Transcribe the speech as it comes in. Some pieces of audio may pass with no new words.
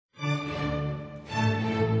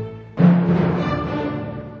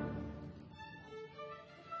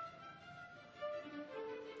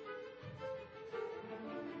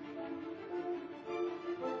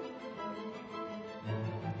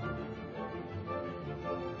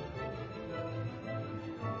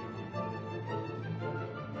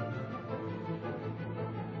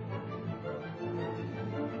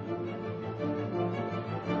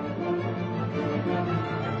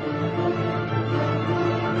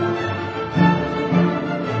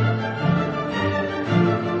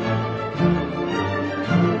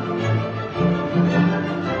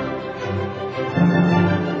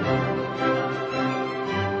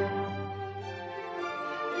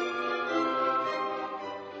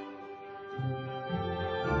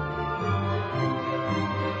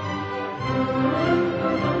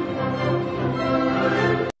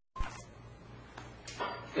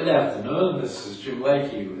Jim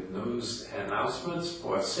Lakey with news and announcements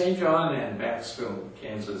for St. John and Maxville,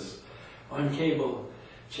 Kansas, on cable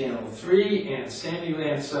channel 3 and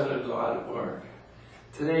sandylandcenter.org.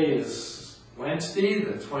 Today is Wednesday,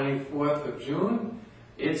 the 24th of June.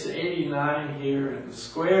 It's 89 here in the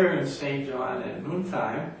square in St. John at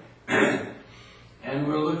noontime. And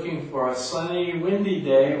we're looking for a sunny, windy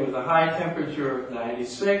day with a high temperature of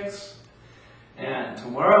 96. And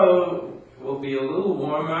tomorrow will be a little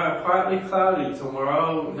warmer, partly cloudy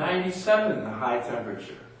tomorrow, 97 the high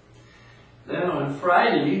temperature. Then on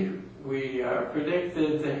Friday, we are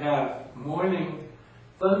predicted to have morning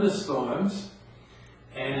thunderstorms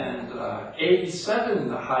and 87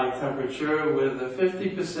 the high temperature with a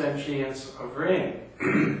 50% chance of rain.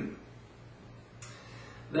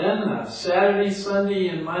 Then Saturday, Sunday,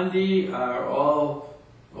 and Monday are all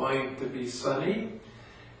going to be sunny.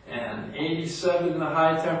 And 87 the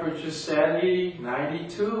high temperature Saturday,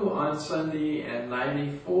 92 on Sunday, and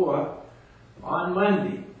 94 on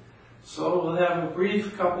Monday. So we'll have a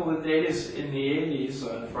brief couple of days in the 80s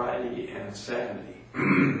on Friday and Saturday.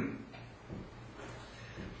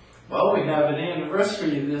 Well, we have an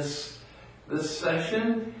anniversary this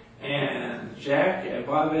session, and Jack and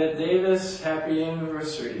Bobette Davis, happy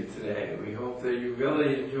anniversary today. We hope that you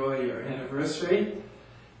really enjoy your anniversary.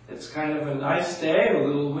 It's kind of a nice day, a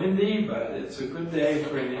little windy, but it's a good day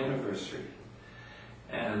for an anniversary.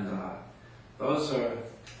 And those are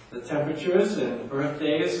the temperatures and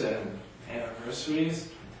birthdays and anniversaries.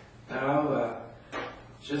 Now,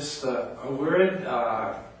 just a word,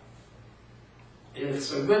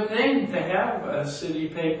 it's a good thing to have a city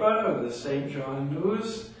paper, the St. John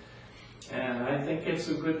News, and I think it's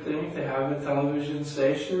a good thing to have a television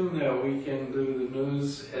station that we can do the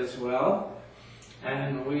news as well.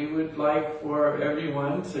 And we would like for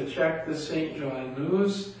everyone to check the St. John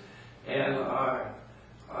News, and our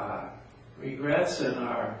regrets and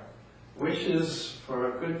our wishes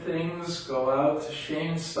for good things go out to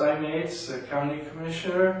Shane Steinmates, the county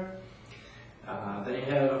commissioner. They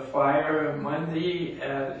had a fire Monday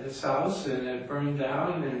at his house and it burned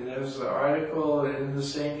down, and there's an article in the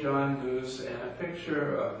St. John News and a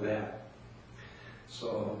picture of that.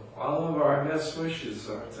 So all of our best wishes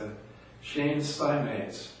are to Shane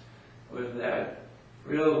Steinmates with that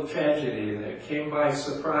real tragedy that came by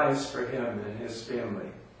surprise for him and his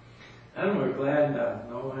family. And we're glad that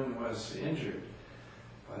no one was injured.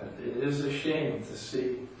 But it is a shame to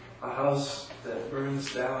see a house that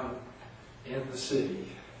burns down in the city.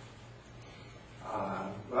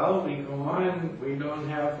 Well, we go on. We don't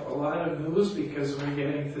have a lot of news because we're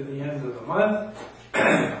getting to the end of the month.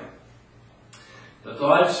 The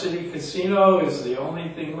Dodge City Casino is the only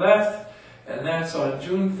thing left, and that's on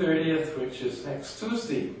June 30th, which is next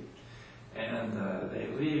Tuesday. And they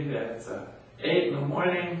leave at 8 in the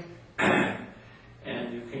morning,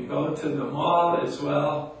 and you can go to the mall as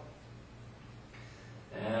well.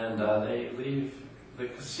 And they leave the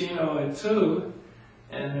casino at 2,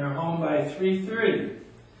 and they're home by 3:30.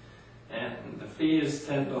 And the fee is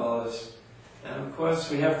 $10. And of course,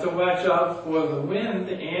 we have to watch out for the wind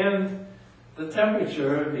and the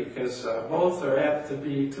temperature, because both are apt to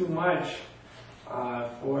be too much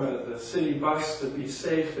for the city bus to be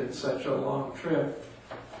safe in such a long trip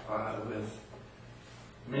with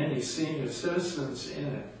many senior citizens in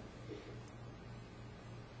it.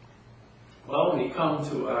 Well, we come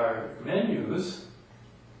to our menus.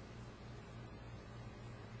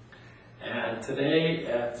 And today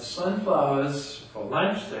at the Sunflowers for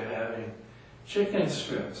lunch, they're having chicken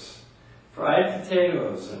strips, fried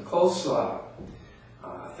potatoes, and coleslaw.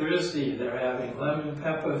 Thursday, they're having lemon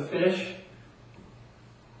pepper fish,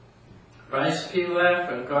 rice pilaf,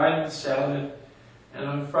 and garden salad. And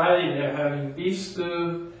on Friday, they're having beef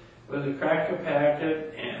stew with a cracker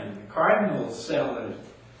packet and cardinal salad.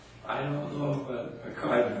 I don't know what a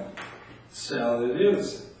cardinal salad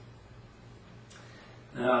is.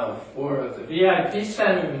 Now, for the VIP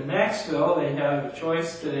Center in Maxville, they have a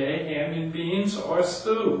choice today, ham and beans or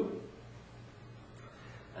stew,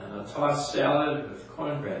 and a tossed salad with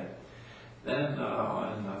cornbread. Then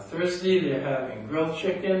on Thursday, they're having grilled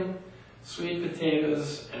chicken, sweet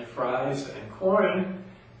potatoes, and fries and corn.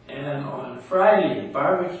 And on Friday,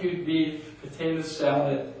 barbecued beef, potato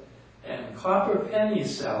salad, and copper penny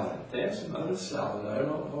salad. There's another salad. I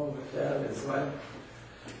don't know what that is like.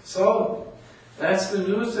 So, that's the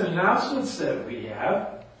news and announcements that we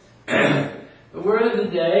have. The word of the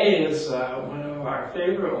day is one of our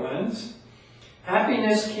favorite ones.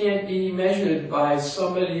 Happiness can't be measured by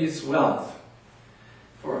somebody's wealth.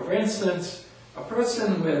 For instance, a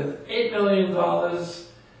person with $8 million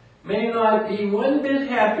may not be one bit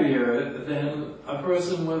happier than a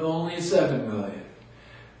person with only 7 million.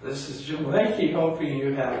 This is Jim Lakey, hoping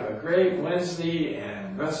you have a great Wednesday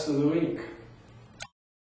and rest of the week.